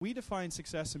We define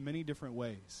success in many different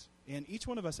ways, and each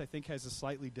one of us, I think, has a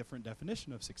slightly different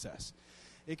definition of success.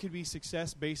 It could be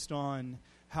success based on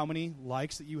how many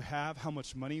likes that you have, how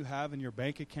much money you have in your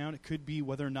bank account. It could be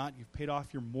whether or not you've paid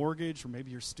off your mortgage or maybe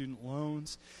your student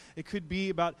loans. It could be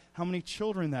about how many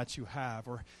children that you have,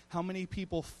 or how many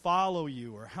people follow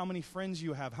you, or how many friends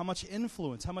you have, how much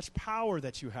influence, how much power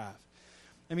that you have.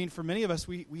 I mean, for many of us,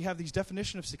 we have these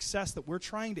definitions of success that we're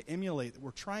trying to emulate, that we're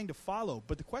trying to follow.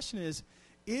 But the question is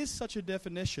such a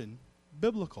definition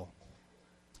biblical?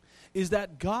 Is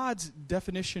that God's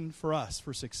definition for us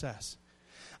for success?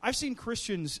 I've seen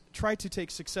Christians try to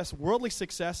take success, worldly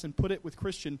success, and put it with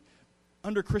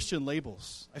under Christian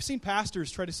labels. I've seen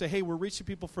pastors try to say, hey, we're reaching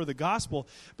people for the gospel,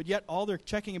 but yet all they're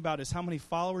checking about is how many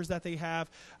followers that they have,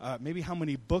 maybe how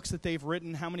many books that they've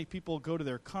written, how many people go to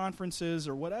their conferences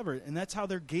or whatever, and that's how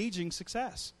they're gauging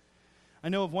success. I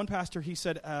know of one pastor, he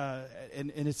said,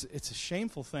 and it's a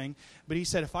shameful thing, but he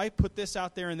said, if I put this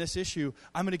out there in this issue,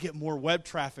 I'm going to get more web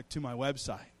traffic to my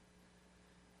website.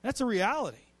 That's a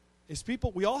reality.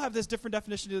 We all have this different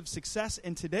definition of success,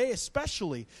 and today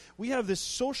especially, we have this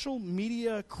social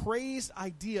media crazed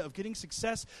idea of getting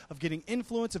success, of getting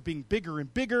influence, of being bigger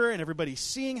and bigger, and everybody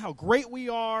seeing how great we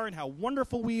are and how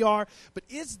wonderful we are. But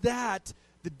is that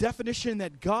the definition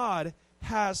that God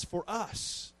has for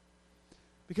us?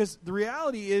 Because the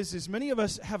reality is many of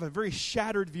us have a very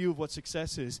shattered view of what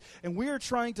success is, and we are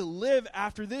trying to live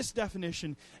after this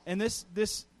definition and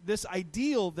this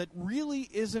ideal that really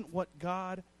isn't what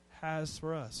God has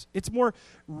for us. It's more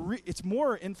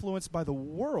influenced by the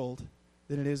world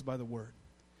than it is by the Word.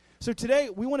 So today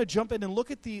we want to jump in and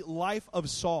look at the life of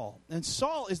Saul. And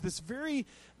Saul is this very,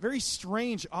 very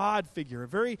strange, odd figure, a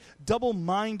very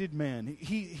double-minded man.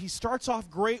 He starts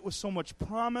off great with so much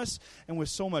promise and with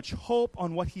so much hope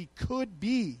on what he could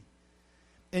be.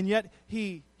 And yet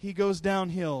he goes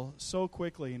downhill so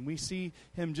quickly, and we see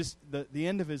him just the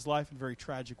end of his life in a very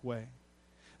tragic way.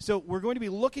 So we're going to be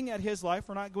looking at his life.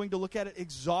 We're not going to look at it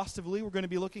exhaustively. We're going to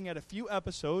be looking at a few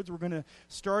episodes. We're going to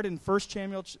start in 1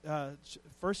 Samuel,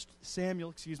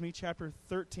 chapter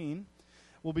 13.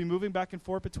 We'll be moving back and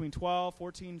forth between 12,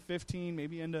 14, 15,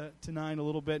 maybe into 9 a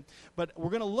little bit. But we're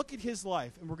going to look at his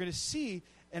life, and we're going to see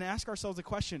and ask ourselves the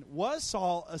question, was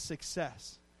Saul a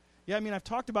success? Yeah, I mean, I've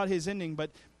talked about his ending,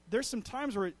 but there's some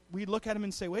times where we look at him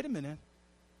and say, wait a minute,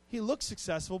 he looks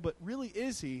successful, but really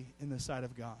is he in the sight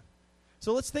of God?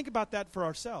 So let's think about that for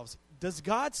ourselves. Does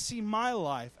God see my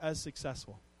life as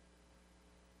successful?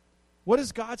 What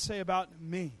does God say about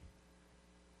me?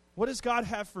 What does God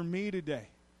have for me today?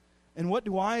 And what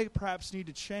do I perhaps need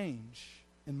to change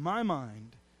in my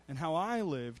mind and how I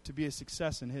live to be a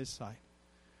success in His sight?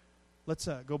 Let's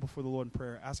go before the Lord in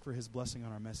prayer, ask for His blessing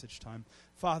on our message time.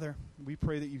 Father, we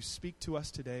pray that you speak to us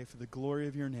today for the glory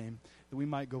of your name, that we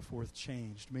might go forth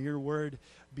changed. May your word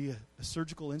be a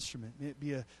surgical instrument. May it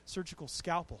be a surgical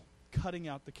scalpel, cutting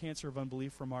out the cancer of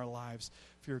unbelief from our lives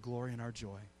for your glory and our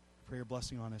joy. I pray your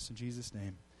blessing on us. In Jesus'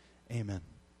 name, amen.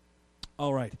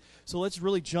 All right, so let's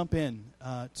really jump in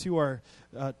to our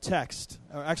text.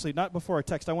 Or actually, not before our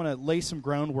text. I want to lay some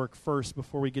groundwork first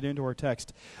before we get into our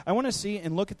text. I want to see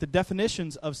and look at the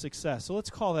definitions of success. So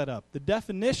let's call that up. The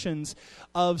definitions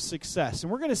of success.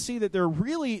 And we're going to see that there are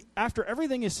really, after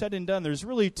everything is said and done, there's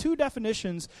really two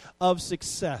definitions of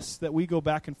success that we go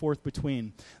back and forth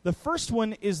between. The first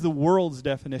one is the world's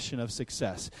definition of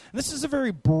success. And this is a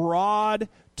very broad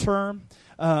term.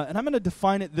 And I'm going to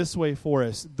define it this way for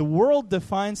us. The world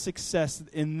defines success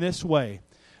in this way.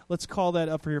 Let's call that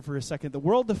up here for a second. The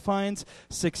world defines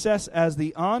success as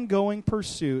the ongoing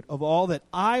pursuit of all that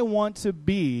I want to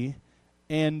be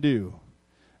and do.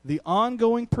 The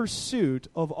ongoing pursuit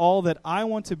of all that I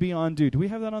want to be and do. Do we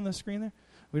have that on the screen there?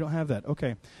 We don't have that.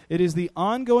 Okay. It is the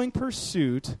ongoing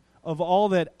pursuit of all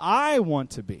that I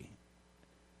want to be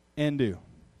and do.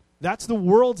 That's the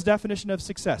world's definition of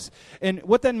success. And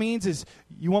what that means is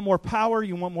you want more power,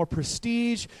 you want more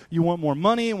prestige, you want more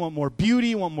money, you want more beauty,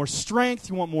 you want more strength,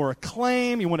 you want more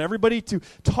acclaim, you want everybody to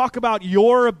talk about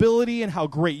your ability and how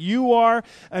great you are.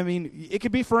 I mean, it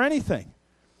could be for anything.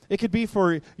 It could be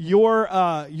for your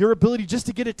ability just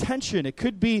to get attention. It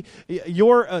could be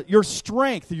your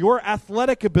strength, your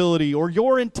athletic ability, or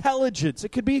your intelligence.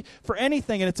 It could be for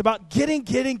anything, and it's about getting,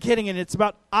 and it's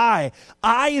about I.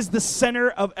 I is the center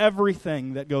of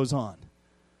everything that goes on.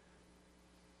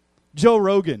 Joe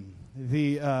Rogan,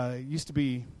 used to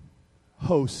be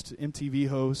MTV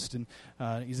host, and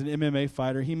he's an MMA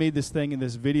fighter. He made this thing in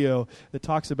this video that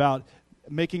talks about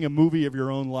making a movie of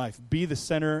your own life. Be the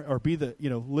center, or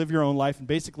live your own life and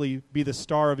basically be the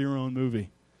star of your own movie.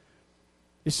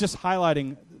 It's just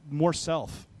highlighting more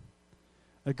self.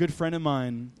 A good friend of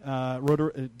mine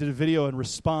did a video in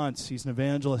response. He's an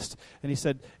evangelist, and he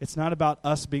said, it's not about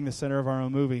us being the center of our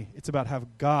own movie. It's about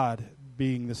have God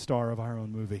being the star of our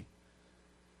own movie.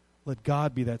 Let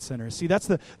God be that center. See, that's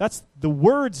the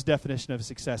Word's definition of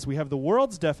success. We have the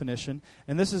world's definition,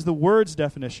 and this is the Word's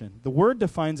definition. The Word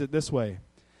defines it this way.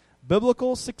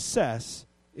 Biblical success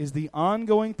is the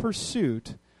ongoing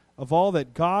pursuit of all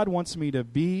that God wants me to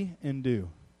be and do.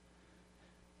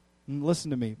 And listen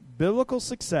to me. Biblical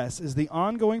success is the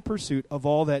ongoing pursuit of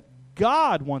all that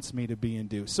God wants me to be and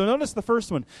do. So notice the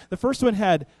first one. The first one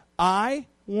had, I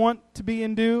want to be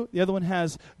and do. The other one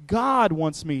has, God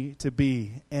wants me to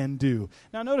be and do.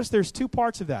 Now notice there's two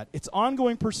parts of that. It's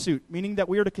ongoing pursuit, meaning that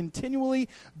we are to continually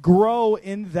grow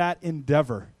in that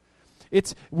endeavor.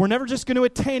 We're never just going to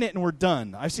attain it and we're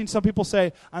done. I've seen some people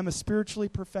say, I'm a spiritually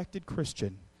perfected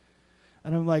Christian.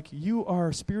 And I'm like, you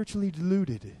are spiritually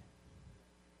deluded.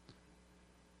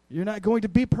 You're not going to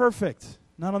be perfect,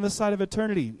 not on this side of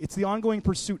eternity. It's the ongoing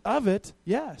pursuit of it,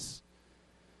 yes.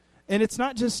 And it's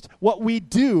not just what we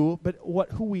do, but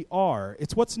who we are.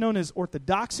 It's what's known as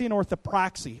orthodoxy and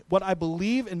orthopraxy, what I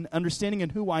believe and understanding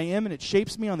and who I am, and it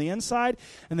shapes me on the inside.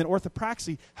 And then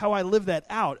orthopraxy, how I live that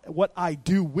out, what I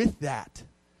do with that.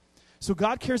 So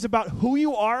God cares about who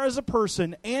you are as a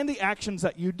person and the actions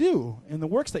that you do and the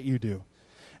works that you do.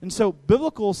 And so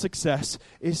biblical success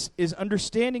is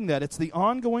understanding that it's the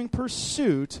ongoing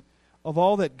pursuit of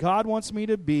all that God wants me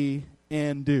to be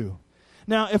and do.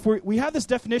 Now, if we have this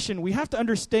definition, we have to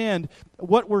understand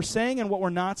what we're saying and what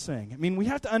we're not saying. I mean, we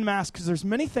have to unmask, because there's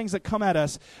many things that come at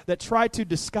us that try to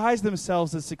disguise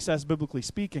themselves as success, biblically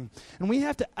speaking. And we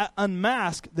have to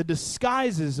unmask the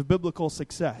disguises of biblical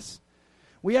success.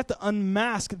 We have to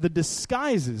unmask the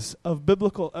disguises of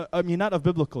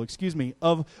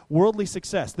of worldly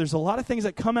success. There's a lot of things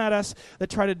that come at us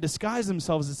that try to disguise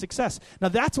themselves as success. Now,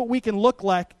 that's what we can look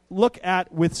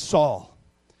at with Saul.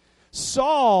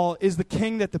 Saul is the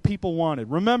king that the people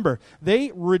wanted. Remember,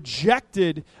 they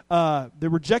rejected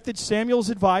Samuel's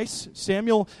advice.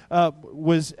 Samuel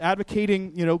was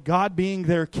advocating, God being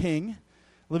their king,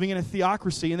 living in a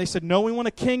theocracy, and they said, no, we want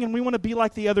a king and we want to be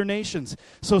like the other nations.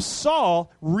 So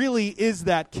Saul really is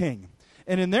that king.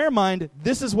 And in their mind,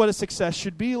 this is what a success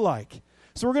should be like.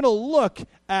 So we're going to look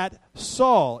at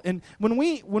Saul. And when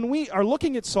we are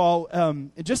looking at Saul,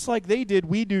 just like they did,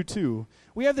 we do too.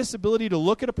 We have this ability to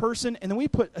look at a person, and then we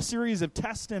put a series of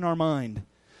tests in our mind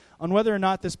on whether or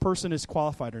not this person is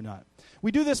qualified or not.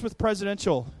 We do this with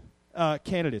presidential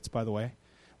candidates, by the way.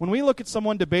 When we look at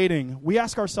someone debating, we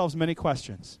ask ourselves many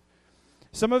questions.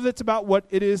 Some of it's about what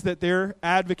it is that they're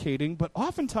advocating, but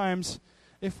oftentimes,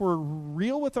 if we're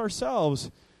real with ourselves,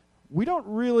 we don't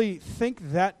really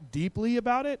think that deeply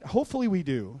about it. Hopefully we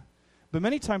do. But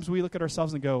many times we look at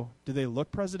ourselves and go, do they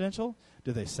look presidential?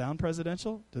 Do they sound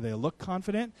presidential? Do they look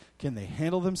confident? Can they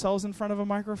handle themselves in front of a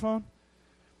microphone?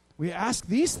 We ask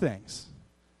these things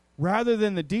rather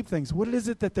than the deep things. What is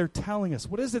it that they're telling us?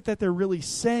 What is it that they're really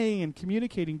saying and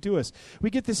communicating to us? We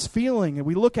get this feeling and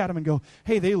we look at them and go,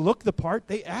 hey, they look the part.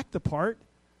 They act the part.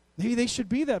 Maybe they should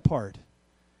be that part.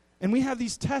 And we have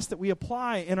these tests that we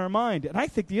apply in our mind. And I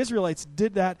think the Israelites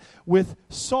did that with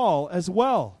Saul as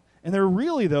well. And they're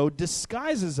really, though,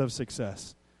 disguises of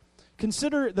success.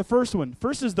 Consider the first one.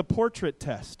 First is the portrait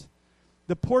test.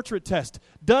 The portrait test.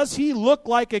 Does he look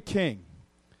like a king?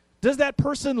 Does that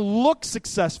person look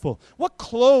successful? What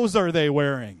clothes are they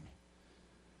wearing?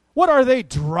 What are they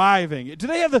driving? Do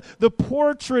they have the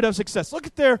portrait of success? Look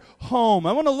at their home.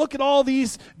 I want to look at all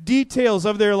these details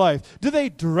of their life. Do they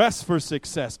dress for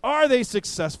success? Are they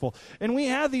successful? And we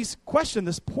have these questions,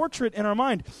 this portrait in our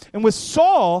mind. And with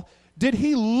Saul, did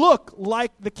he look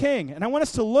like the king? And I want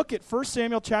us to look at 1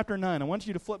 Samuel chapter 9. I want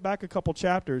you to flip back a couple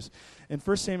chapters in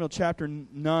 1 Samuel chapter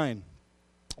 9.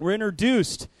 We're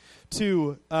introduced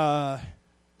to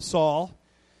Saul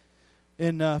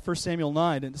in 1 Samuel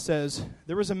 9, and it says,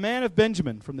 there was a man of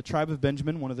Benjamin, from the tribe of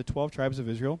Benjamin, one of the 12 tribes of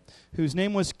Israel, whose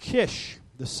name was Kish,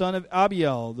 the son of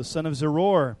Abiel, the son of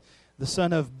Zeror, the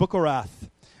son of Bukorath,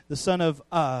 the son of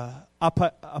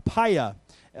Apiah,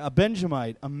 a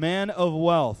Benjamite, a man of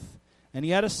wealth. And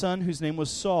he had a son whose name was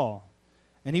Saul,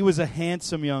 and he was a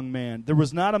handsome young man. There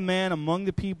was not a man among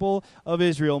the people of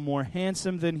Israel more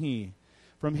handsome than he.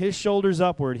 From his shoulders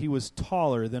upward, he was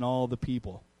taller than all the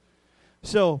people.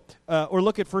 So, or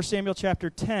look at 1 Samuel chapter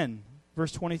 10,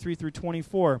 verse 23 through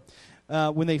 24.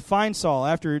 When they find Saul,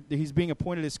 after he's being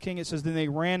appointed as king, it says, then they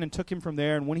ran and took him from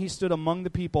there, and when he stood among the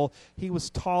people, he was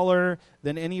taller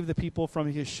than any of the people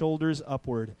from his shoulders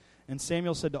upward. And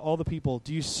Samuel said to all the people,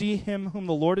 do you see him whom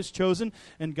the Lord has chosen?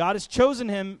 And God has chosen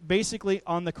him basically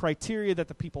on the criteria that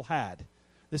the people had.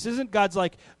 This isn't God's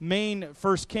like main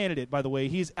first candidate, by the way.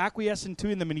 He's acquiescing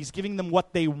to them, and he's giving them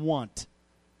what they want.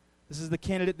 This is the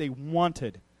candidate they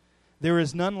wanted. There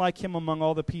is none like him among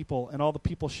all the people, and all the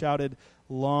people shouted,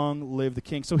 "Long live the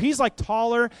king." So he's like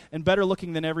taller and better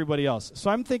looking than everybody else. So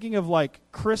I'm thinking of like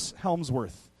Chris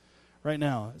Hemsworth right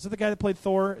now. Is that the guy that played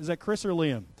Thor? Is that Chris or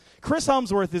Liam? Chris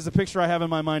Hemsworth is the picture I have in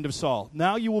my mind of Saul.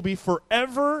 Now you will be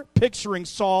forever picturing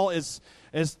Saul as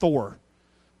Thor,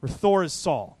 or Thor as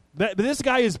Saul. But this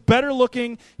guy is better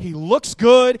looking. He looks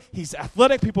good. He's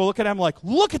athletic. People look at him like,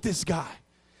 look at this guy.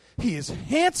 He is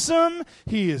handsome.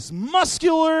 He is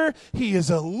muscular. He is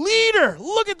a leader.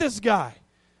 Look at this guy.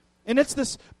 And it's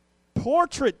this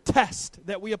portrait test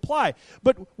that we apply.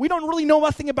 But we don't really know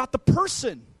nothing about the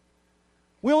person.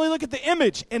 We only look at the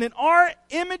image. And in our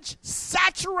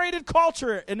image-saturated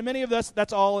culture, and to many of us,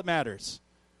 that's all that matters.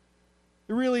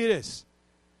 It really is.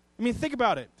 I mean, think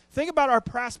about it. Think about our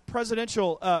past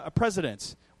presidential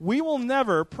presidents. We will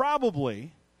never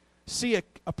probably see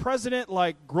a president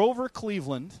like Grover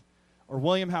Cleveland or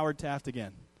William Howard Taft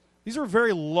again. These are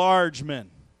very large men.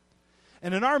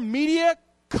 And in our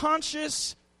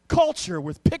media-conscious culture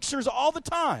with pictures all the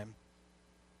time,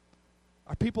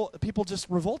 our people just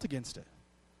revolt against it.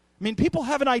 I mean, people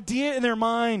have an idea in their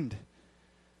mind.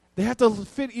 They have to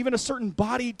fit even a certain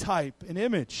body type and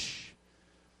image.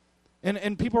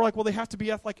 And people are like, well, they have to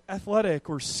be athletic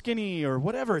or skinny or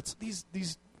whatever. It's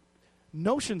these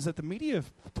notions that the media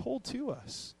have told to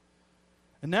us.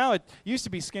 And now it used to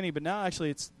be skinny, but now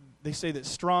actually they say that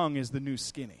strong is the new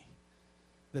skinny.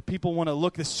 That people want to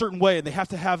look this certain way, and they have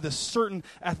to have this certain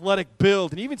athletic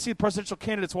build. And you even see the presidential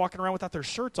candidates walking around without their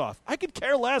shirts off. I could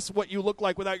care less what you look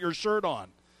like without your shirt on.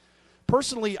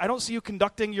 Personally, I don't see you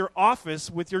conducting your office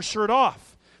with your shirt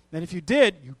off. And if you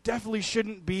did, you definitely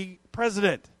shouldn't be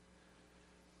president.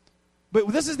 But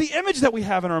this is the image that we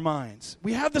have in our minds.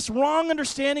 We have this wrong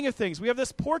understanding of things. We have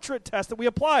this portrait test that we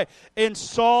apply, and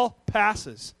Saul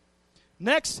passes.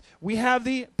 Next, we have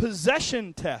the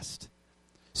possession test.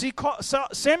 See,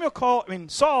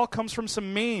 Saul comes from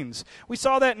some means. We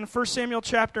saw that in 1 Samuel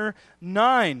chapter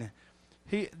 9.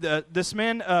 This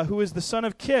man who is the son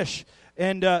of Kish,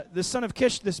 and the son of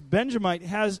Kish, this Benjamite,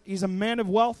 he's a man of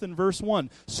wealth in verse 1.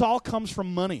 Saul comes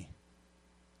from money.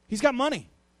 He's got money.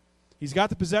 He's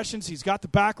got the possessions, he's got the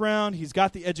background, he's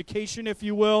got the education, if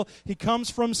you will. He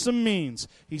comes from some means.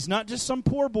 He's not just some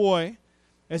poor boy,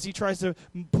 as he tries to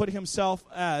put himself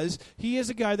as. He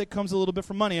is a guy that comes a little bit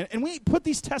from money. And we put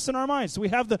these tests in our minds. So we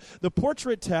have the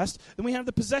portrait test, then we have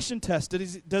the possession test.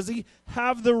 Does he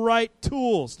have the right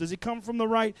tools? Does he come from the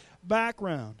right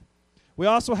background? We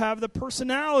also have the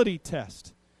personality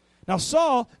test. Now,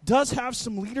 Saul does have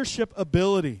some leadership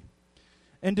ability.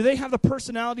 And do they have the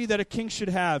personality that a king should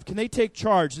have? Can they take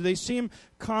charge? Do they seem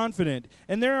confident?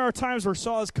 And there are times where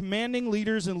Saul is commanding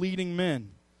leaders and leading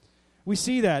men. We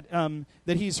see that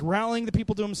he's rallying the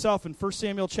people to himself in 1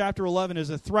 Samuel chapter 11 as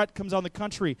a threat comes on the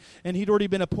country, and he'd already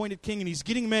been appointed king, and he's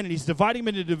getting men, and he's dividing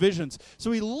them into divisions.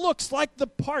 So he looks like the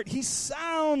part. He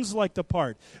sounds like the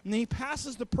part. And then he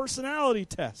passes the personality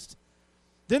test.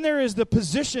 Then there is the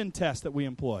position test that we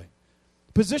employ.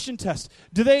 Position test.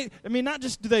 Not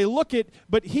just do they look it,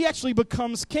 but he actually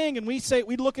becomes king, and we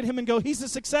look at him and go, he's a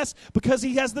success because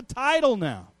he has the title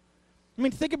now. I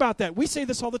mean, think about that. We say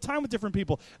this all the time with different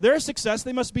people. They're a success,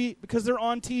 they must be because they're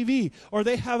on TV, or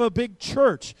they have a big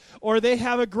church, or they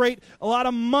have a lot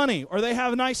of money, or they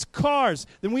have nice cars.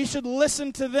 Then we should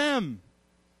listen to them.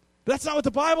 But that's not what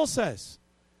the Bible says.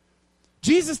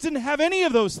 Jesus didn't have any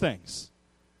of those things.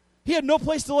 He had no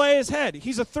place to lay his head.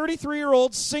 He's a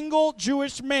 33-year-old single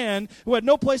Jewish man who had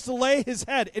no place to lay his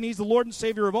head, and he's the Lord and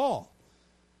Savior of all.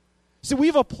 So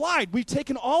we've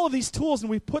taken all of these tools, and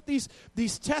we've put these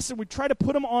tests, and we try to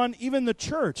put them on even the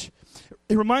church.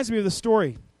 It reminds me of the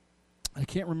story. I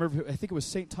can't remember. I think it was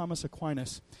St. Thomas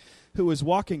Aquinas who was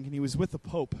walking, and he was with the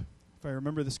Pope, if I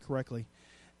remember this correctly.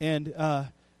 And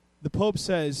the Pope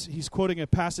says, he's quoting a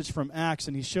passage from Acts,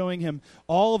 and he's showing him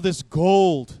all of this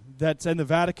gold that's in the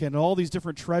Vatican, and all these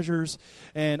different treasures,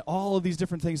 and all of these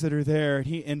different things that are there.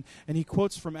 And he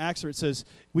quotes from Acts where it says,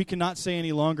 "We cannot say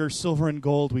any longer, silver and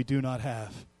gold we do not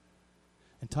have."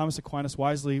 And Thomas Aquinas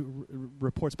wisely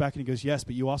reports back, and he goes, "Yes,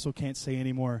 but you also can't say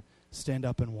anymore, stand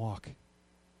up and walk."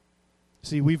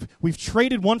 See, we've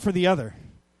traded one for the other.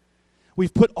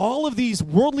 We've put all of these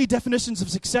worldly definitions of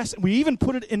success, and we even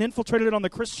put it and infiltrated it on the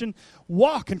Christian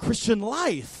walk and Christian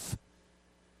life.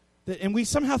 And we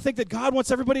somehow think that God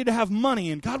wants everybody to have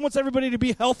money, and God wants everybody to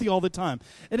be healthy all the time.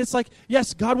 And it's like,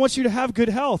 yes, God wants you to have good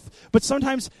health, but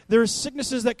sometimes there are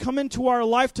sicknesses that come into our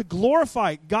life to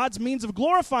glorify God's means of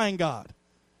glorifying God,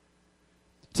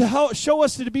 to show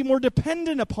us to be more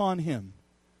dependent upon Him.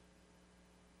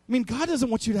 I mean, God doesn't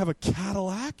want you to have a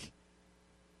Cadillac.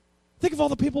 Think of all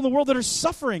the people in the world that are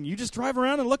suffering. You just drive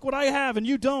around and look what I have, and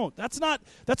you don't. That's not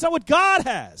what God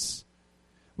has.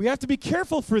 We have to be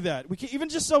careful for that. Even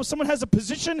just so someone has a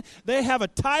position, they have a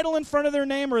title in front of their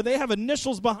name, or they have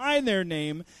initials behind their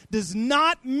name, does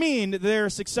not mean that they're a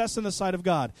success in the sight of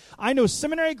God. I know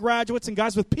seminary graduates and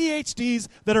guys with PhDs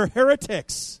that are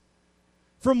heretics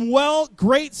from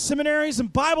great seminaries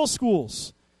and Bible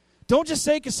schools. Don't just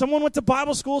say because someone went to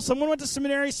Bible school, someone went to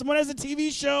seminary, someone has a TV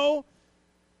show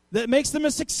that makes them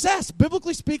a success.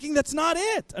 Biblically speaking, that's not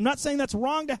it. I'm not saying that's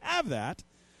wrong to have that,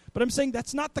 but I'm saying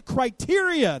that's not the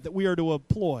criteria that we are to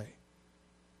employ.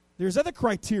 There's other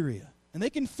criteria, and they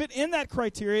can fit in that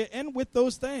criteria and with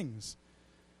those things.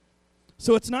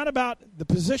 So it's not about the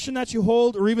position that you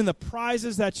hold or even the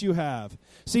prizes that you have.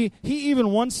 See, he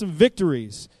even won some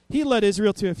victories. He led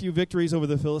Israel to a few victories over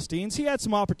the Philistines. He had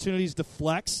some opportunities to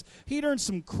flex. He'd earned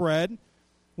some cred.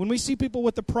 When we see people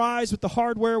with the prize, with the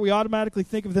hardware, we automatically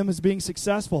think of them as being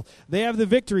successful. They have the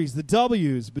victories, the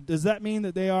W's, but does that mean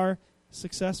that they are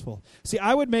successful? See,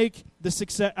 I would make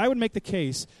the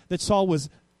case that Saul was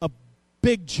a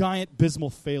big, giant, abysmal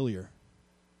failure.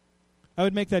 I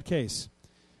would make that case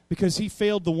because he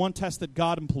failed the one test that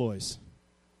God employs.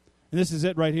 And this is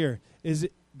it right here. Is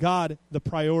God the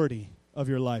priority of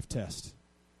your life test?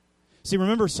 See,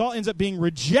 remember, Saul ends up being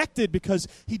rejected because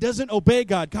he doesn't obey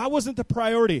God. God wasn't the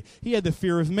priority. He had the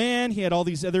fear of man. He had all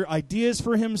these other ideas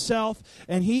for himself,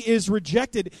 and he is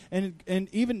rejected. And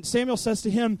even Samuel says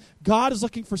to him, God is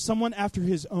looking for someone after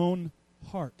his own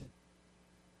heart,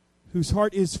 whose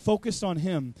heart is focused on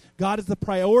him. God is the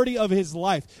priority of his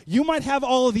life. You might have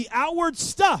all of the outward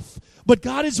stuff, but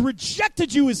God has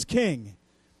rejected you as king.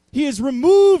 He has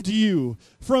removed you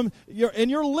from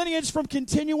your lineage from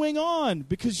continuing on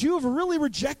because you have really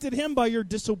rejected him by your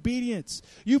disobedience.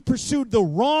 You've pursued the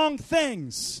wrong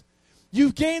things.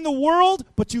 You've gained the world,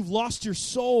 but you've lost your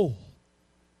soul.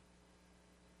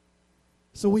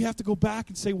 So we have to go back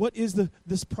and say, what is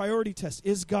this priority test?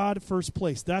 Is God first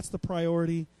place? That's the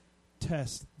priority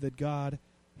test that God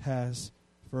has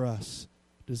for us.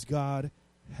 Does God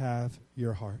have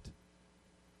your heart?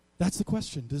 That's the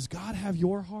question. Does God have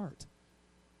your heart?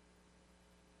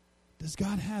 Does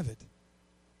God have it?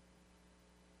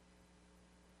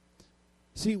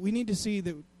 See, we need to see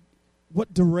that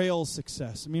what derails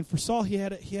success. I mean, for Saul, he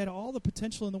had all the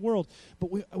potential in the world, but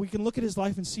we can look at his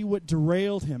life and see what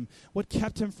derailed him, what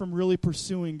kept him from really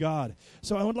pursuing God.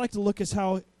 So I would like to look at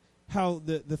how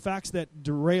the facts that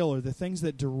derail, or the things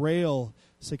that derail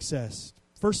success.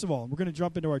 First of all, we're going to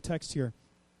jump into our text here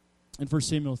in 1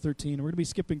 Samuel 13. We're going to be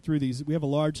skipping through these. We have a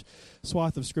large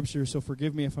swath of Scripture, so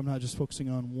forgive me if I'm not just focusing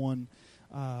on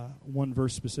one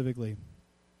verse specifically.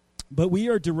 But we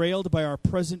are derailed by our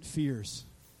present fears.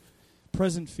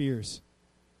 Present fears.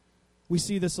 We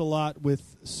see this a lot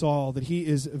with Saul, that he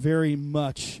is very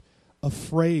much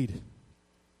afraid.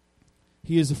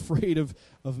 He is afraid of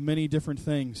many different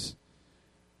things.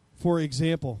 For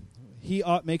example, he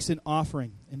makes an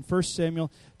offering in 1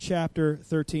 Samuel chapter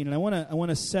 13. And I want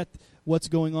to set what's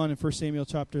going on in 1 Samuel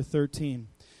chapter 13.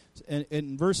 And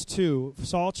in verse 2,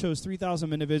 Saul chose 3,000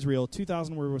 men of Israel.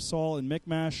 2,000 were with Saul in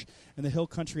Michmash and the hill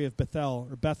country of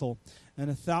Bethel, and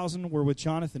 1,000 were with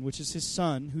Jonathan, which is his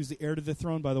son, who's the heir to the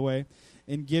throne, by the way,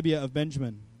 in Gibeah of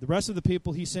Benjamin. The rest of the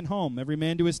people he sent home, every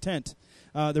man to his tent.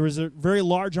 There was a very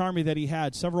large army that he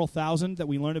had, several thousand that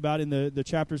we learned about in the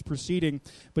chapters preceding,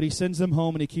 but he sends them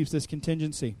home and he keeps this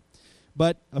contingency.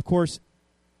 But, of course,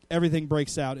 everything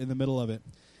breaks out in the middle of it.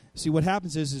 See, what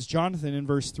happens is Jonathan, in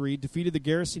verse 3, defeated the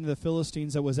garrison of the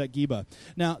Philistines that was at Geba.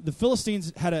 Now, the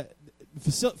Philistines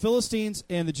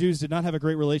and the Jews did not have a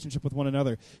great relationship with one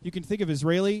another. You can think of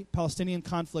Israeli-Palestinian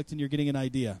conflict and you're getting an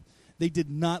idea. They did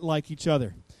not like each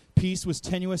other. Peace was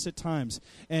tenuous at times.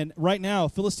 And right now,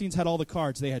 Philistines had all the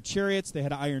cards. They had chariots, they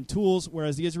had iron tools,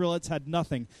 whereas the Israelites had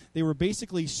nothing. They were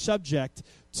basically subject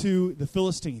to the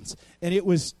Philistines. And it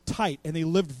was tight, and they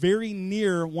lived very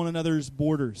near one another's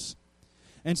borders.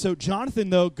 And so Jonathan,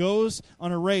 though, goes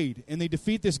on a raid, and they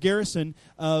defeat this garrison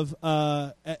of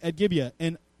at Gibeah.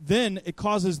 And then it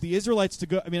causes the Israelites to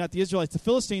go, the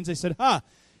Philistines, they said,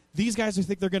 these guys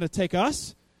think they're going to take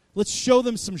us? Let's show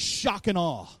them some shock and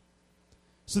awe.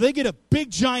 So they get a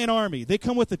big, giant army. They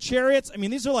come with the chariots. I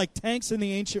mean, these are like tanks in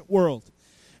the ancient world.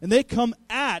 And they come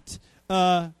at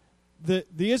the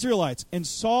Israelites. And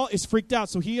Saul is freaked out,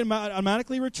 so he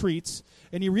automatically retreats,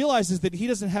 and he realizes that he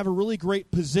doesn't have a really great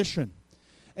position.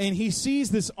 And he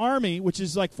sees this army, which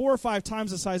is like 4 or 5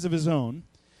 times the size of his own,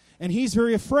 and he's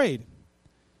very afraid.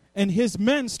 And his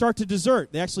men start to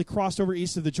desert. They actually crossed over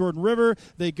east of the Jordan River.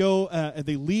 They go,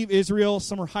 they leave Israel.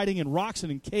 Some are hiding in rocks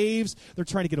and in caves. They're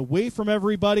trying to get away from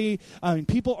everybody.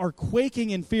 People are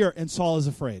quaking in fear, and Saul is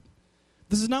afraid.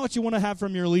 This is not what you want to have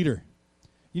from your leader.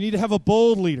 You need to have a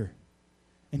bold leader.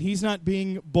 And he's not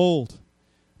being bold,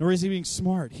 nor is he being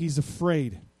smart. He's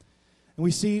afraid. And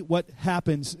we see what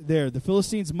happens there. The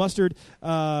Philistines mustered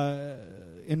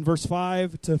in verse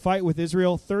 5 to fight with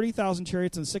Israel 30,000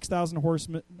 chariots and 6,000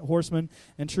 horsemen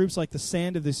and troops like the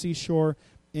sand of the seashore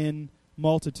in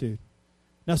multitude.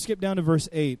 Now skip down to verse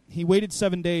 8. He waited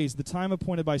 7 days, the time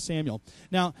appointed by Samuel.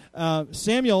 Now,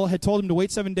 Samuel had told him to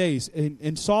wait 7 days,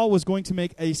 and Saul was going to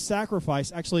make a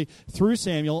sacrifice, actually, through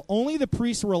Samuel. Only the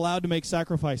priests were allowed to make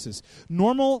sacrifices.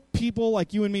 Normal people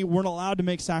like you and me weren't allowed to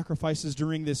make sacrifices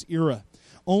during this era.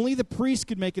 Only the priest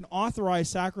could make an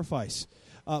authorized sacrifice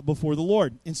before the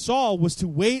Lord. And Saul was to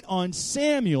wait on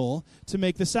Samuel to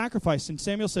make the sacrifice. And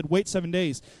Samuel said, wait 7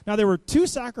 days. Now, there were 2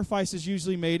 sacrifices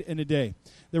usually made in a day.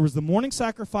 There was the morning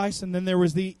sacrifice, and then there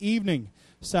was the evening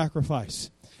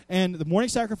sacrifice. And the morning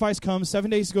sacrifice comes, 7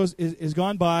 days is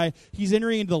gone by. He's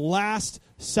entering into the last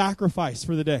sacrifice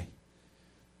for the day.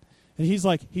 And he's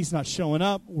like, he's not showing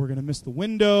up. We're going to miss the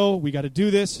window. We got to do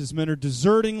this. His men are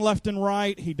deserting left and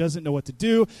right. He doesn't know what to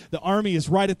do. The army is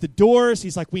right at the doors.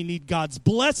 He's like, we need God's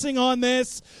blessing on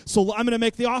this. So I'm going to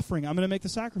make the offering. I'm going to make the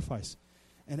sacrifice.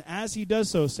 And as he does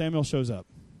so, Samuel shows up.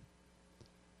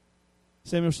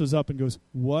 Samuel shows up and goes,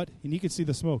 what? And you can see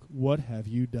the smoke. What have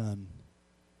you done?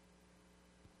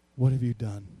 What have you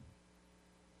done?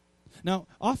 Now,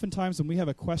 oftentimes when we have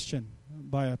a question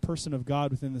by a person of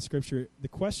God within the Scripture, the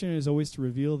question is always to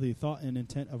reveal the thought and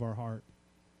intent of our heart.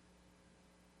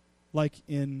 Like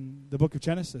in the book of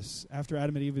Genesis, after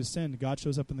Adam and Eve had sinned, God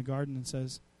shows up in the garden and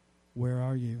says, where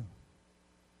are you?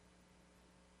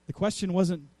 The question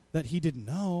wasn't that he didn't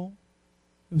know.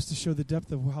 It was to show the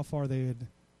depth of how far they had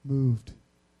moved.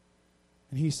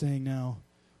 And he's saying now,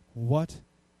 what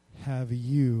have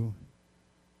you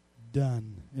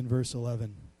done? In verse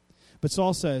 11. But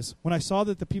Saul says, when I saw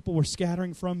that the people were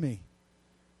scattering from me,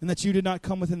 and that you did not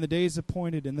come within the days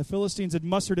appointed, and the Philistines had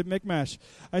mustered at Michmash,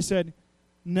 I said,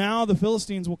 now the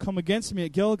Philistines will come against me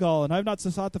at Gilgal, and I have not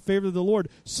sought the favor of the Lord.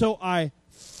 So I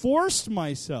forced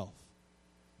myself.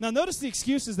 Now notice the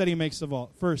excuses that he makes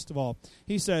first of all.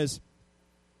 He says,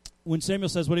 when Samuel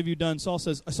says, what have you done? Saul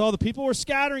says, I saw the people were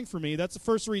scattering from me. That's the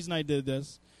first reason I did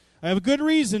this. I have good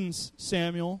reasons,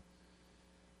 Samuel.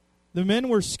 The men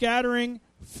were scattering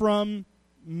from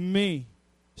me.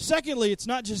 Secondly, it's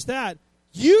not just that.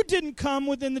 You didn't come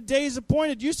within the days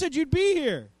appointed. You said you'd be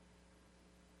here.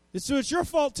 So it's your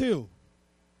fault too.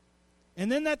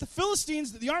 And then that the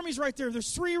Philistines, the army's right there.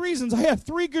 There's 3 reasons. I have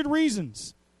 3 good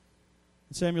reasons.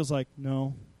 And Samuel's like,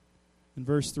 no. In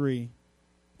verse 13,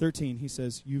 he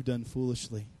says, you've done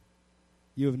foolishly.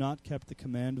 You have not kept the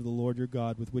command of the Lord your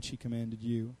God with which he commanded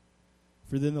you.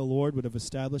 For then the Lord would have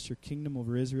established your kingdom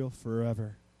over Israel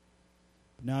forever.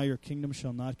 But now your kingdom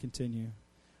shall not continue.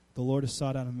 The Lord has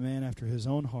sought out a man after his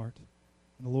own heart,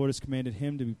 and the Lord has commanded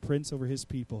him to be prince over his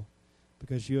people,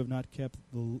 because you have not kept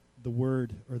the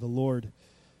word, or the Lord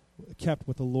kept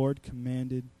what the Lord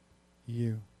commanded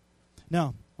you.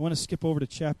 Now, I want to skip over to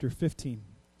chapter 15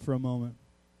 for a moment.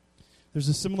 There's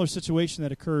a similar situation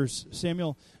that occurs.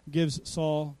 Samuel gives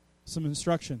Saul some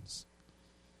instructions.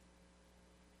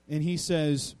 And he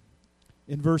says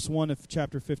in verse 1 of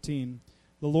chapter 15,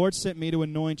 the Lord sent me to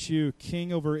anoint you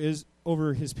king over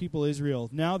his people Israel.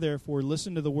 Now, therefore,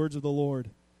 listen to the words of the Lord.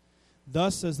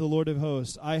 Thus says the Lord of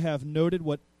hosts, I have noted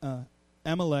what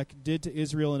Amalek did to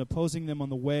Israel in opposing them on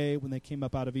the way when they came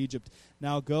up out of Egypt.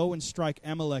 Now go and strike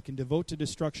Amalek and devote to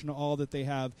destruction all that they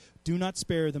have. Do not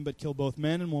spare them, but kill both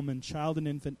man and woman, child and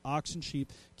infant, ox and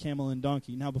sheep, camel and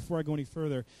donkey. Now, before I go any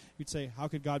further, you'd say, how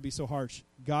could God be so harsh?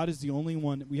 God is the only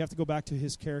one. We have to go back to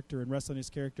his character and rest on his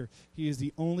character. He is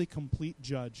the only complete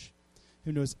judge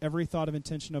who knows every thought of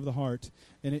intention of the heart,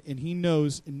 and he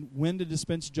knows when to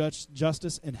dispense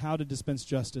justice and how to dispense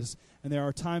justice. And there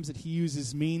are times that he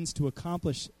uses means to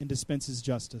accomplish and dispenses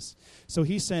justice. So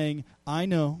he's saying, I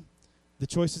know the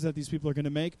choices that these people are going to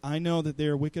make. I know that they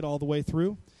are wicked all the way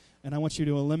through, and I want you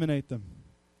to eliminate them.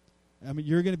 I mean,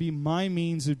 you're going to be my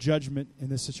means of judgment in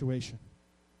this situation.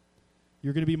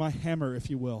 You're going to be my hammer, if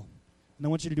you will. And I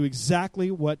want you to do exactly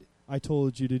what I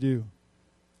told you to do.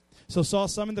 So Saul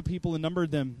summoned the people and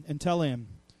numbered them in Telaim,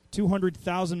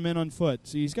 200,000 men on foot.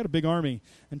 See, he's got a big army,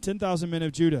 and 10,000 men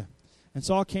of Judah. And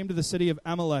Saul came to the city of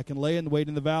Amalek and lay in wait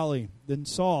in the valley. Then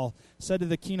Saul said to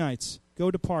the Kenites,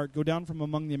 go down from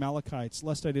among the Amalekites,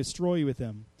 lest I destroy you with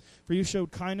them. For you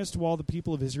showed kindness to all the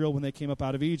people of Israel when they came up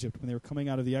out of Egypt, when they were coming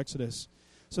out of the Exodus.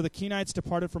 So the Kenites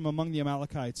departed from among the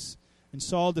Amalekites. And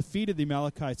Saul defeated the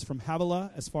Amalekites from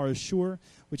Havilah as far as Shur,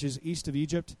 which is east of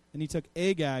Egypt. And he took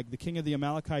Agag, the king of the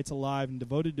Amalekites, alive, and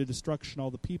devoted to destruction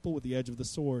all the people with the edge of the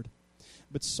sword.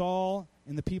 But Saul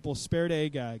and the people spared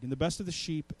Agag, and the best of the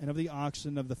sheep, and of the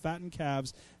oxen, of the fattened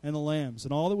calves, and the lambs,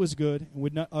 and all that was good, and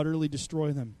would not utterly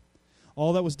destroy them.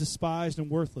 All that was despised and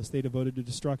worthless they devoted to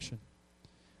destruction.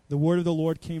 The word of the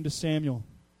Lord came to Samuel.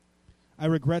 I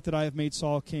regret that I have made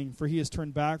Saul king, for he has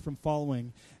turned back from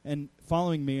following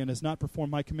me and has not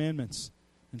performed my commandments.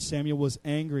 And Samuel was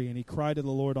angry, and he cried to the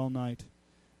Lord all night.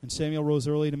 And Samuel rose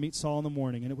early to meet Saul in the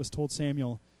morning, and it was told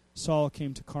Samuel, Saul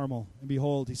came to Carmel, and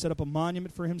behold, he set up a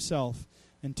monument for himself,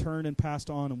 and turned and passed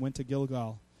on and went to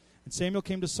Gilgal. And Samuel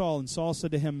came to Saul, and Saul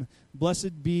said to him,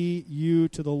 Blessed be you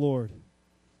to the Lord.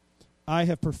 I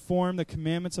have performed the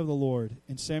commandments of the Lord.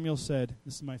 And Samuel said,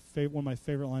 this is one of my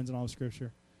favorite lines in all of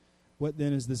Scripture, what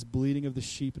then is this bleating of the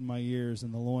sheep in my ears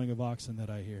and the lowing of oxen that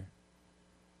I hear?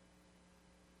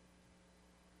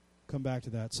 Come back to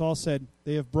that. Saul said,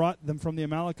 They have brought them from the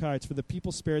Amalekites, for the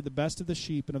people spared the best of the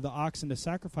sheep and of the oxen to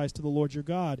sacrifice to the Lord your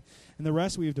God, and the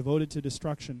rest we have devoted to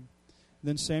destruction.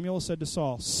 Then Samuel said to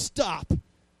Saul, Stop!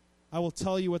 I will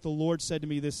tell you what the Lord said to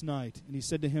me this night. And he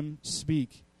said to him,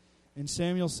 Speak. And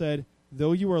Samuel said,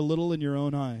 Though you are little in your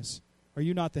own eyes, are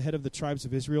you not the head of the tribes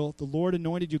of Israel? The Lord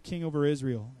anointed you king over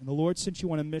Israel. And the Lord sent you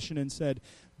on a mission and said,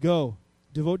 Go,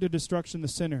 devote to destruction the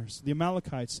sinners, the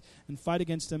Amalekites, and fight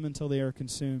against them until they are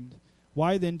consumed.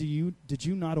 Why then did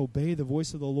you not obey the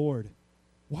voice of the Lord?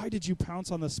 Why did you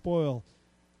pounce on the spoil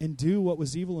and do what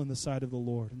was evil in the sight of the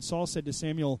Lord? And Saul said to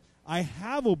Samuel, I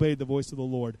have obeyed the voice of the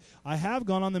Lord. I have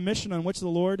gone on the mission on which the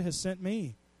Lord has sent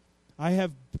me. I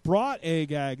have brought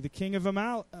Agag, the king of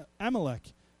Amalek,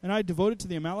 and I devoted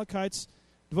the Amalekites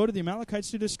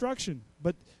to destruction.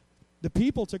 But the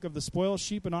people took of the spoil,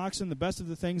 sheep and oxen, the best of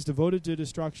the things devoted to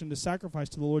destruction, to sacrifice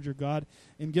to the Lord your God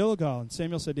in Gilgal. And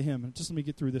Samuel said to him, and just let me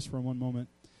get through this for one moment.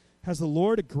 Has the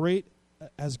Lord great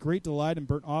delight in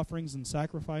burnt offerings and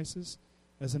sacrifices,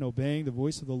 as in obeying the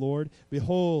voice of the Lord?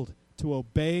 Behold, to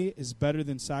obey is better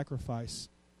than sacrifice,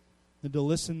 than to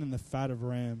listen than the fat of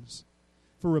rams.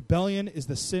 For rebellion is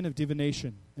the sin of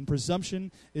divination, and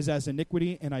presumption is as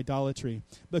iniquity and idolatry.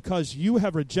 Because you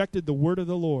have rejected the word of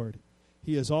the Lord,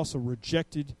 he has also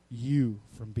rejected you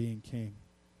from being king.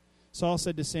 Saul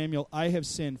said to Samuel, I have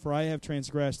sinned, for I have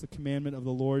transgressed the commandment of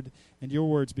the Lord and your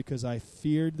words, because I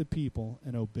feared the people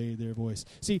and obeyed their voice.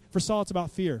 See, for Saul, it's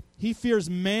about fear. He fears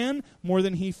man more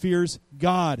than he fears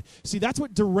God. See, that's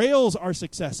what derails our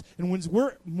success. And when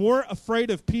we're more afraid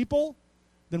of people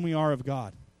than we are of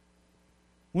God.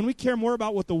 When we care more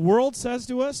about what the world says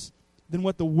to us than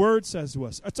what the Word says to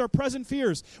us. It's our present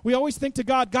fears. We always think to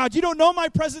God, God, you don't know my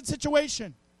present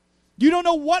situation. You don't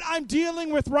know what I'm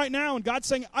dealing with right now. And God's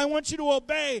saying, I want you to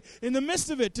obey in the midst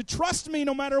of it, to trust me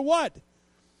no matter what.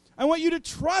 I want you to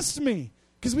trust me.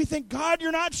 Because we think, God,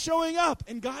 you're not showing up.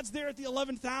 And God's there at the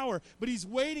 11th hour. But he's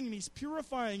waiting and he's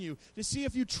purifying you to see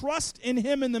if you trust in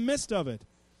him in the midst of it.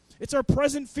 It's our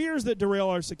present fears that derail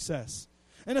our success.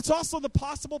 And it's also the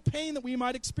possible pain that we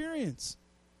might experience.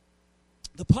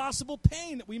 The possible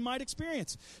pain that we might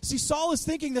experience. See, Saul is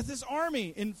thinking that this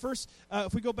army,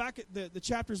 if we go back at the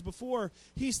chapters before,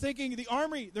 he's thinking the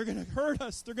army, they're going to hurt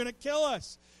us. They're going to kill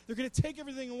us. They're going to take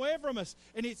everything away from us.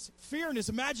 And it's fear, and his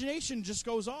imagination just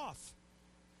goes off.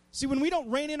 See, when we don't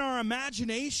rein in our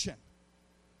imagination,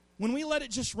 when we let it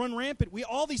just run rampant,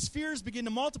 all these fears begin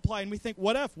to multiply, and we think,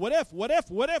 what if, what if, what if,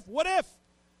 what if, what if?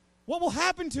 What will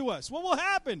happen to us? What will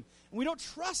happen? And we don't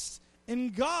trust in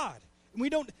God. And we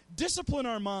don't discipline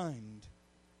our mind.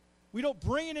 We don't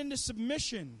bring it into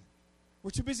submission.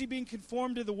 We're too busy being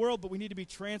conformed to the world, but we need to be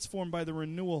transformed by the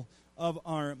renewal of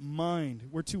our mind.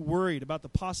 We're too worried about the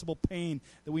possible pain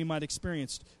that we might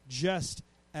experience, just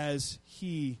as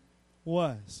he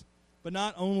was. But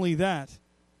not only that,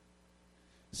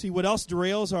 see, what else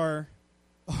derails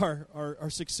our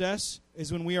success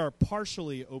is when we are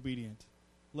partially obedient.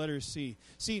 Letter C.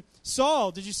 See,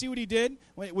 Saul, did you see what he did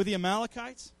with the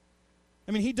Amalekites?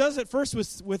 I mean, he does it first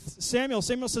with Samuel.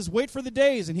 Samuel says, wait for the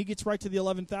days, and he gets right to the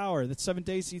 11th hour. That's 7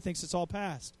 days he thinks it's all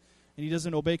past. And he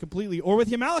doesn't obey completely. Or with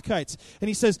the Amalekites. And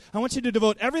he says, I want you to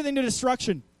devote everything to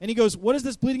destruction. And he goes, what is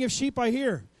this bleating of sheep I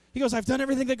hear? He goes, I've done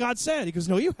everything that God said. He goes,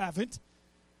 no, you haven't.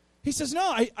 He says,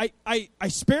 no, I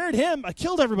spared him. I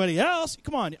killed everybody else.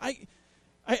 Come on,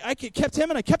 I kept him,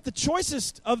 and I kept the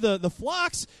choicest of the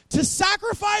flocks to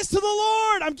sacrifice to the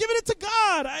Lord. I'm giving it to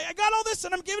God. I got all this,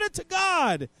 and I'm giving it to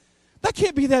God. That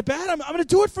can't be that bad. I'm going to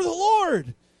do it for the Lord.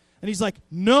 And he's like,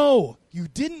 no, you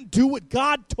didn't do what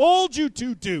God told you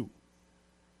to do.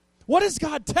 What is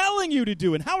God telling you to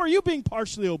do, and how are you being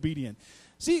partially obedient?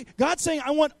 See, God's saying, I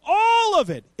want all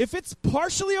of it. If it's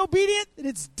partially obedient, then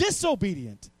it's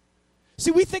disobedient.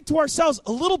 See, we think to ourselves,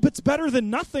 a little bit's better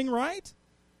than nothing, right?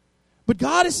 But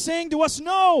God is saying to us,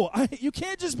 no, you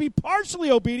can't just be partially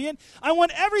obedient. I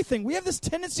want everything. We have this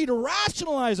tendency to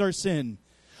rationalize our sin.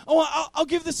 Oh, I'll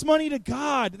give this money to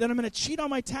God that I'm going to cheat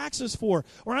on my taxes for.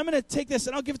 Or I'm going to take this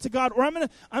and I'll give it to God. Or I'm going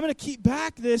to keep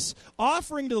back this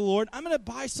offering to the Lord. I'm going to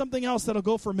buy something else that'll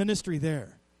go for ministry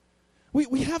there.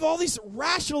 We have all these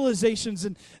rationalizations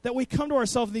and that we come to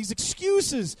ourselves, these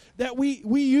excuses that we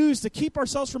use to keep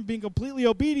ourselves from being completely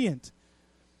obedient.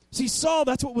 See, Saul,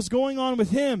 that's what was going on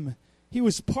with him. He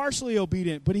was partially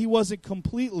obedient, but he wasn't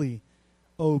completely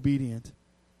obedient.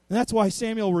 And that's why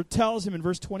Samuel tells him in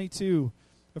verse 22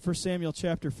 of 1 Samuel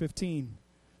chapter 15,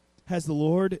 has the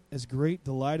Lord as great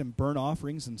delight in burnt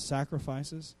offerings and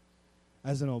sacrifices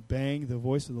as in obeying the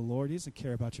voice of the Lord? He doesn't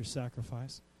care about your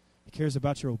sacrifice. He cares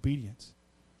about your obedience.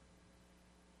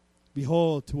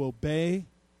 Behold, to obey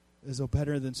is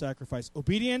better than sacrifice.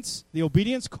 Obedience, the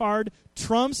obedience card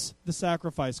trumps the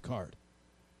sacrifice card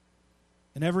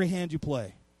in every hand you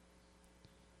play.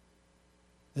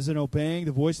 As in obeying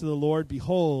the voice of the Lord,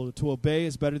 behold, to obey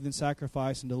is better than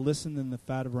sacrifice, and to listen than the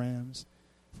fat of rams.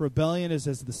 For rebellion is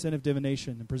as the sin of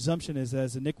divination, and presumption is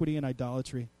as iniquity and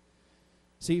idolatry.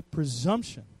 See,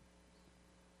 presumption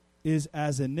is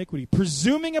as iniquity.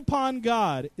 Presuming upon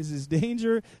God is as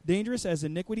dangerous as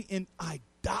iniquity in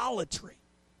idolatry.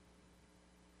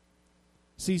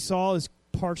 See, Saul is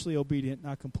partially obedient,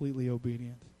 not completely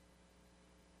obedient.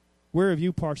 Where have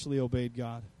you partially obeyed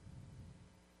God?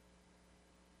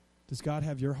 Does God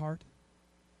have your heart?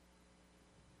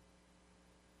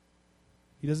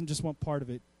 He doesn't just want part of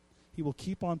it. He will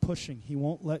keep on pushing. He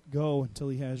won't let go until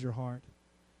he has your heart.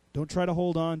 Don't try to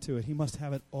hold on to it. He must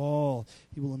have it all.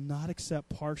 He will not accept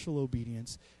partial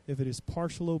obedience. If it is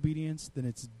partial obedience, then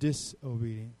it's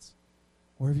disobedience.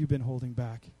 Where have you been holding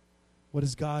back? What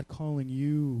is God calling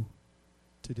you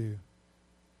to do?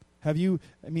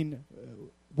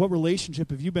 What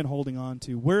relationship have you been holding on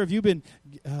to? Where have you been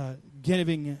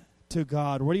giving to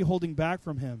God? What are you holding back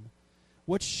from him?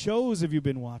 What shows have you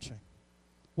been watching?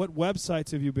 What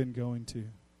websites have you been going to?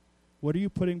 What are you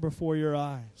putting before your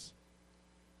eyes?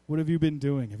 What have you been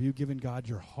doing? Have you given God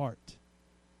your heart?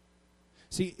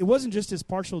 See, it wasn't just his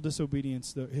partial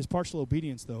obedience,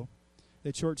 though,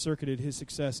 that short-circuited his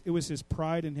success. It was his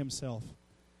pride in himself.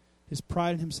 His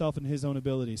pride in himself and his own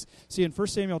abilities. See, in 1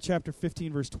 Samuel chapter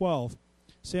 15, verse 12,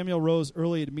 Samuel rose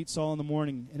early to meet Saul in the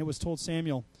morning, and it was told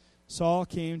Samuel, Saul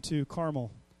came to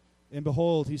Carmel, and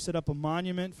behold, he set up a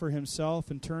monument for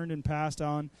himself and turned and passed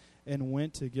on and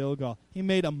went to Gilgal. He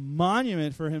made a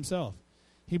monument for himself.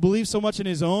 He believed so much in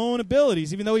his own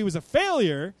abilities, even though he was a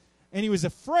failure and he was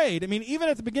afraid. I mean, even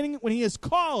at the beginning when he is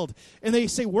called, and they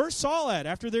say, where's Saul at?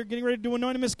 After they're getting ready to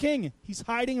anoint him as king, he's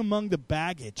hiding among the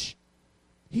baggage.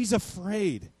 He's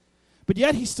afraid. But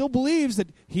yet he still believes that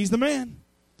he's the man.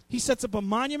 He sets up a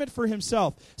monument for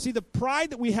himself. See, the pride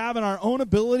that we have in our own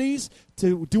abilities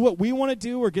to do what we want to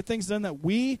do or get things done that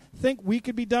we think we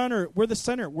could be done, or we're the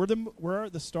center. We're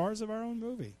the stars of our own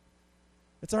movie.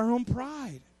 It's our own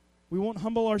pride. We won't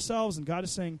humble ourselves, and God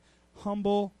is saying,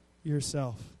 humble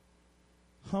yourself.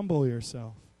 Humble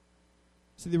yourself.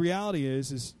 See, the reality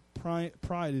is pride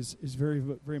is very,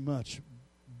 very much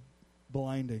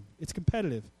blinding. It's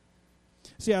competitive.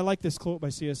 See, I like this quote by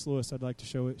C.S. Lewis I'd like to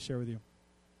share with you.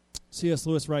 C.S.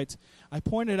 Lewis writes, I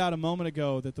pointed out a moment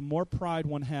ago that the more pride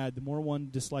one had, the more one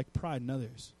disliked pride in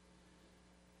others.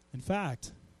 In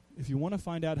fact, if you want to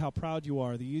find out how proud you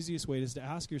are, the easiest way is to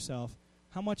ask yourself,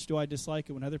 how much do I dislike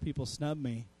it when other people snub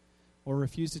me, or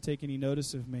refuse to take any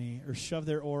notice of me, or shove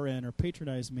their oar in, or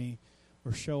patronize me,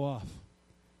 or show off?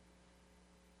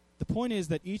 The point is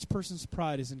that each person's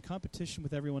pride is in competition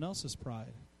with everyone else's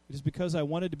pride. It is because I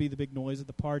wanted to be the big noise at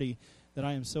the party that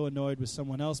I am so annoyed with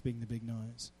someone else being the big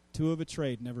noise. Two of a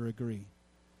trade never agree.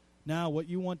 Now, what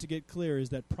you want to get clear is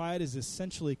that pride is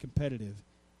essentially competitive.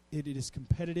 It is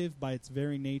competitive by its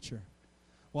very nature,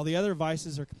 while the other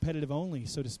vices are competitive only,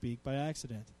 so to speak, by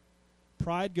accident.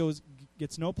 Pride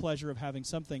gets no pleasure of having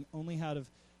something, only out of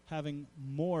having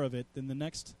more of it than the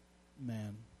next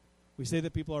man. We say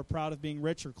that people are proud of being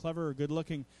rich or clever or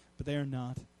good-looking, but they are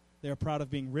not. They are proud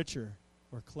of being richer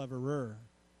or cleverer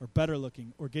or better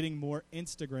looking, or getting more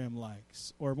Instagram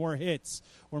likes, or more hits,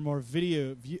 or more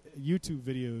YouTube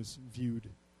videos viewed.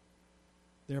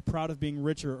 They're proud of being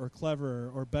richer or cleverer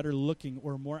or better looking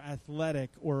or more athletic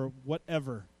or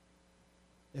whatever.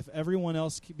 If everyone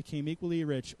else became equally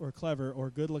rich or clever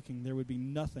or good looking, there would be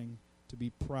nothing to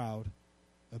be proud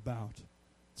about.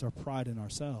 It's our pride in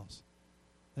ourselves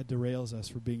that derails us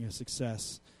from being a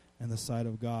success in the sight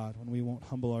of God, when we won't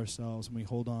humble ourselves and we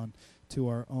hold on to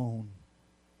our own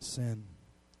sin.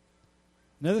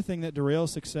 Another thing that derails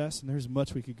success, and there's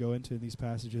much we could go into in these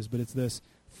passages, but it's this: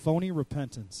 phony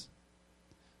repentance.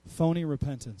 Phony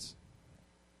repentance.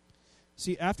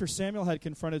 See, after Samuel had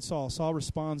confronted Saul, Saul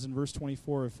responds in verse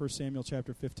 24 of 1 Samuel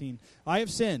chapter 15. I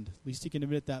have sinned. At least he can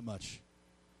admit that much.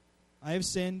 I have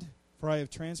sinned, for I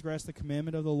have transgressed the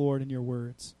commandment of the Lord in your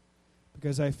words,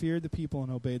 because I feared the people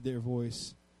and obeyed their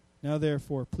voice. Now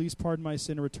therefore, please pardon my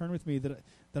sin and return with me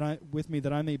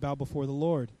that I may bow before the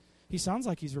Lord. He sounds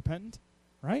like he's repentant,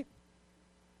 right?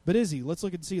 But is he? Let's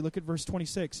look and see. Look at verse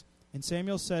 26. And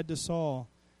Samuel said to Saul,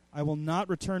 I will not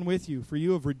return with you, for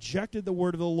you have rejected the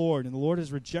word of the Lord, and the Lord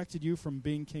has rejected you from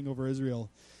being king over Israel.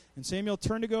 And Samuel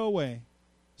turned to go away.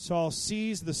 Saul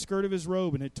seized the skirt of his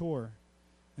robe, and it tore.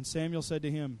 And Samuel said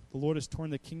to him, the Lord has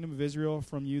torn the kingdom of Israel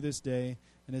from you this day,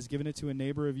 and has given it to a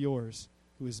neighbor of yours,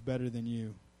 who is better than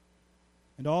you.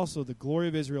 And also the glory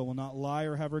of Israel will not lie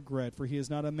or have regret, for he is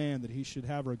not a man that he should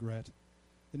have regret.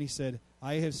 Then he said,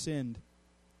 I have sinned.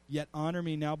 Yet honor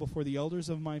me now before the elders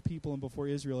of my people and before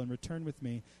Israel, and return with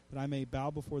me, that I may bow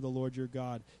before the Lord your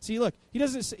God. See, look,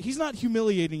 he's not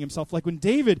humiliating himself. Like when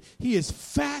David, he is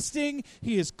fasting,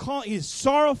 he is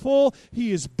sorrowful,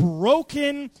 he is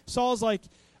broken. Saul's like,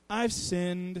 I've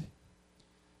sinned,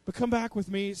 but come back with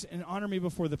me and honor me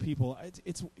before the people.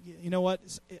 It's you know what?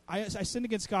 I sinned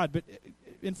against God, but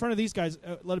in front of these guys,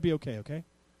 let it be okay?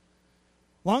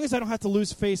 Long as I don't have to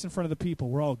lose face in front of the people,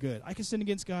 we're all good. I can sin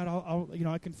against God.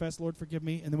 I confess, Lord, forgive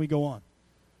me, and then we go on.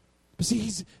 But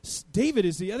see, David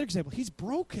is the other example. He's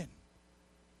broken.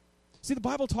 See, the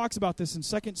Bible talks about this in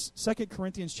 2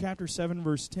 Corinthians chapter 7,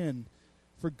 verse 10.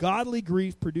 For godly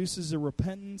grief produces a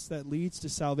repentance that leads to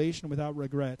salvation without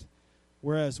regret,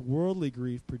 whereas worldly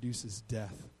grief produces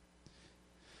death.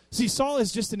 See, Saul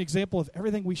is just an example of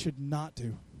everything we should not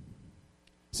do.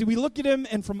 See, we look at him,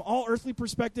 and from all earthly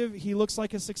perspective, he looks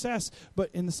like a success.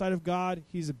 But in the sight of God,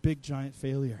 he's a big, giant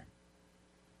failure.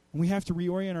 And we have to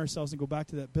reorient ourselves and go back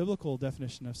to that biblical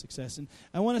definition of success. And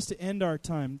I want us to end our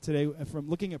time today from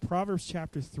looking at Proverbs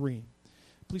chapter 3.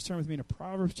 Please turn with me to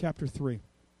Proverbs chapter 3.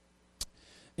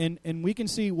 And we can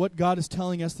see what God is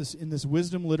telling us in this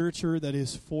wisdom literature that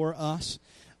is for us.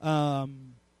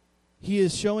 He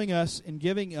is showing us and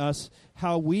giving us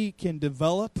how we can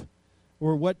develop,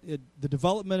 or what the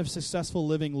development of successful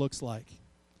living looks like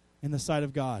in the sight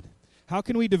of God. How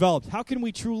can we develop? How can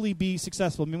we truly be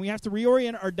successful? I mean, we have to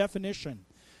reorient our definition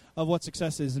of what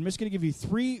success is. And I'm just going to give you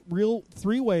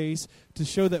three ways to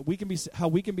show that how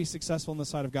we can be successful in the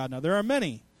sight of God. Now, there are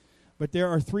many, but there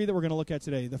are three that we're going to look at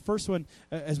today. The first one,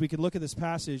 as we could look at this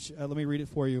passage, let me read it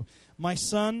for you. My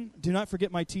son, do not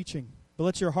forget my teaching, but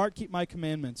let your heart keep my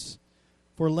commandments.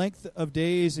 For length of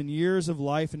days and years of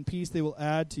life and peace they will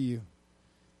add to you.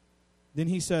 Then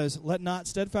he says, let not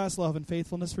steadfast love and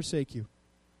faithfulness forsake you.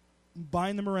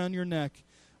 Bind them around your neck.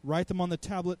 Write them on the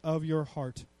tablet of your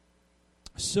heart.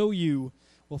 So you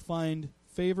will find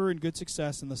favor and good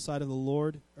success in the sight of the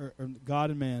Lord, or God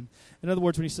and man. In other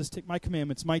words, when he says, take my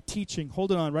commandments, my teaching,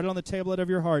 hold it on, write it on the tablet of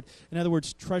your heart. In other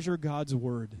words, treasure God's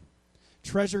word.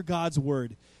 Treasure God's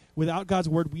word. Without God's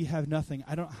word, we have nothing.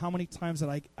 I don't know how many times that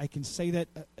I can say that,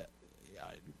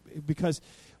 because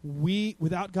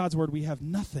without God's word, we have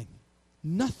nothing.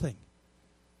 Nothing.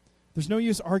 There's no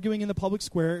use arguing in the public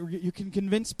square. You can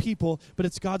convince people, but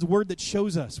it's God's word that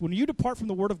shows us. When you depart from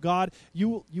the word of God,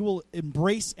 you will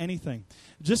embrace anything.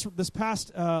 Just this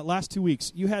past last 2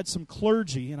 weeks, you had some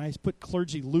clergy, and I put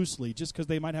clergy loosely just because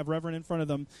they might have reverend in front of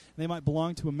them, and they might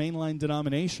belong to a mainline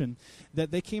denomination,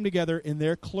 that they came together in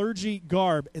their clergy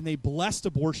garb, and they blessed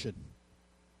abortion.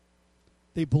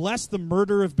 They blessed the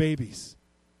murder of babies.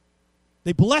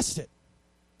 They blessed it.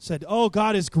 Said, oh,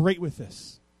 God is great with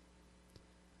this.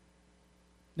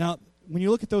 Now, when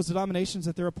you look at those denominations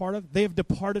that they're a part of, they have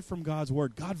departed from God's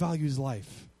word. God values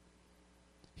life.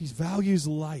 He values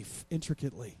life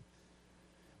intricately.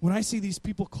 When I see these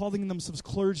people calling themselves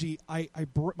clergy,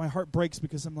 my heart breaks,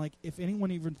 because I'm like, if anyone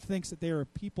even thinks that they are a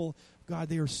people of God,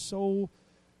 they are so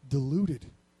deluded.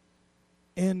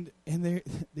 And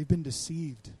they've been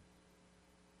deceived.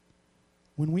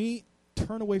 When we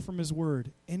turn away from his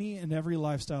word, any and every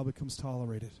lifestyle becomes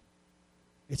tolerated.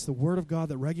 It's the word of God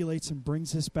that regulates and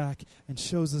brings us back and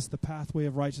shows us the pathway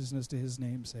of righteousness to his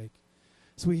name's sake.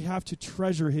 So we have to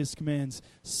treasure his commands.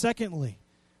 Secondly,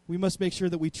 we must make sure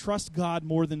that we trust God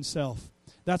more than self.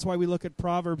 That's why we look at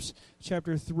Proverbs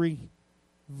chapter 3,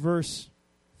 verse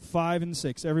 5 and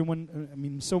 6.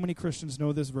 So many Christians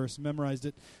know this verse, memorized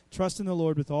it. Trust in the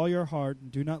Lord with all your heart,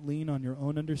 and do not lean on your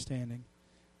own understanding.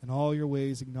 In all your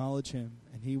ways acknowledge him,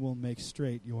 and he will make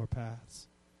straight your paths.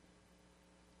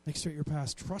 Make straight your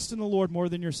paths. Trust in the Lord more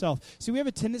than yourself. See, we have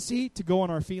a tendency to go on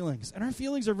our feelings, and our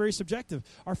feelings are very subjective.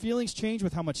 Our feelings change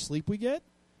with how much sleep we get,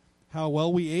 how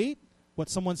well we ate, what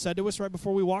someone said to us right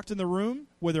before we walked in the room,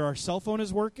 whether our cell phone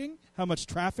is working, how much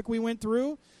traffic we went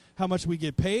through, how much we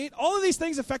get paid. All of these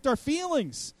things affect our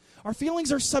feelings. Our feelings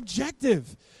are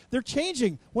subjective. They're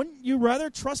changing. Wouldn't you rather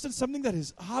trust in something that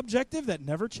is objective, that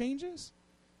never changes?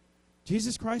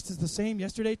 Jesus Christ is the same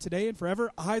yesterday, today, and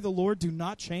forever. I, the Lord, do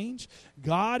not change.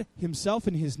 God himself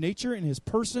in his nature, in his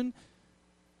person,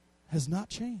 has not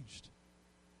changed.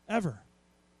 Ever.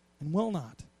 And will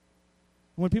not.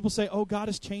 When people say, oh, God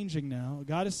is changing now,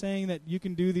 God is saying that you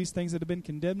can do these things that have been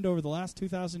condemned over the last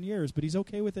 2,000 years, but he's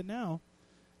okay with it now.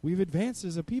 We've advanced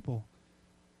as a people.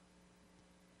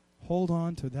 Hold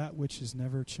on to that which has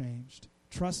never changed.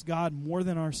 Trust God more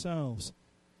than ourselves.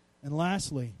 And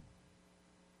lastly,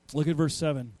 look at verse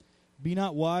 7. Be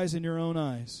not wise in your own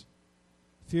eyes.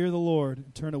 Fear the Lord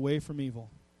and turn away from evil.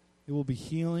 It will be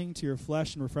healing to your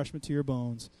flesh and refreshment to your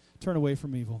bones. Turn away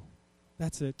from evil.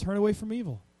 That's it. Turn away from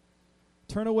evil.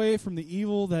 Turn away from the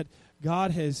evil that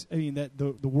God has, that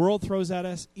the world throws at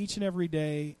us each and every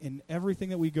day. In everything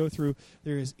that we go through,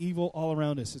 there is evil all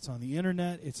around us. It's on the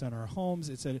internet. It's in our homes.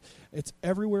 It's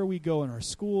everywhere we go, in our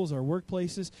schools, our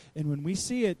workplaces. And when we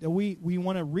see it, we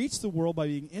want to reach the world by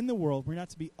being in the world. We're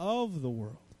not to be of the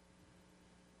world.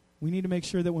 We need to make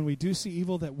sure that when we do see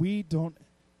evil, that we don't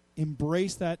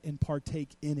embrace that and partake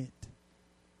in it.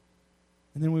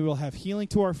 And then we will have healing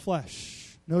to our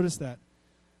flesh. Notice that.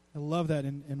 I love that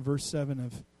in verse 7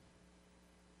 of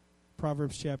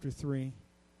Proverbs chapter 3.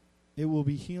 It will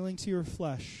be healing to your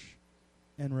flesh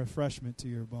and refreshment to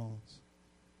your bones.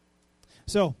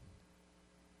 So,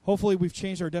 hopefully we've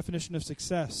changed our definition of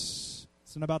success.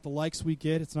 It's not about the likes we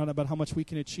get. It's not about how much we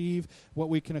can achieve, what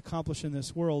we can accomplish in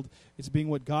this world. It's being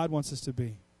what God wants us to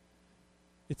be.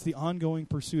 It's the ongoing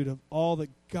pursuit of all that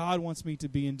God wants me to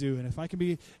be and do. And if I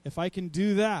can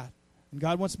do that, and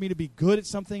God wants me to be good at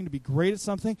something, to be great at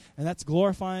something, and that's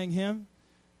glorifying him,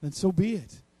 then so be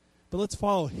it. But let's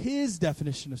follow his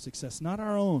definition of success, not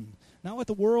our own. Not what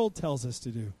the world tells us to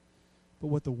do, but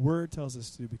what the Word tells us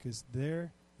to do, because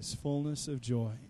there is fullness of joy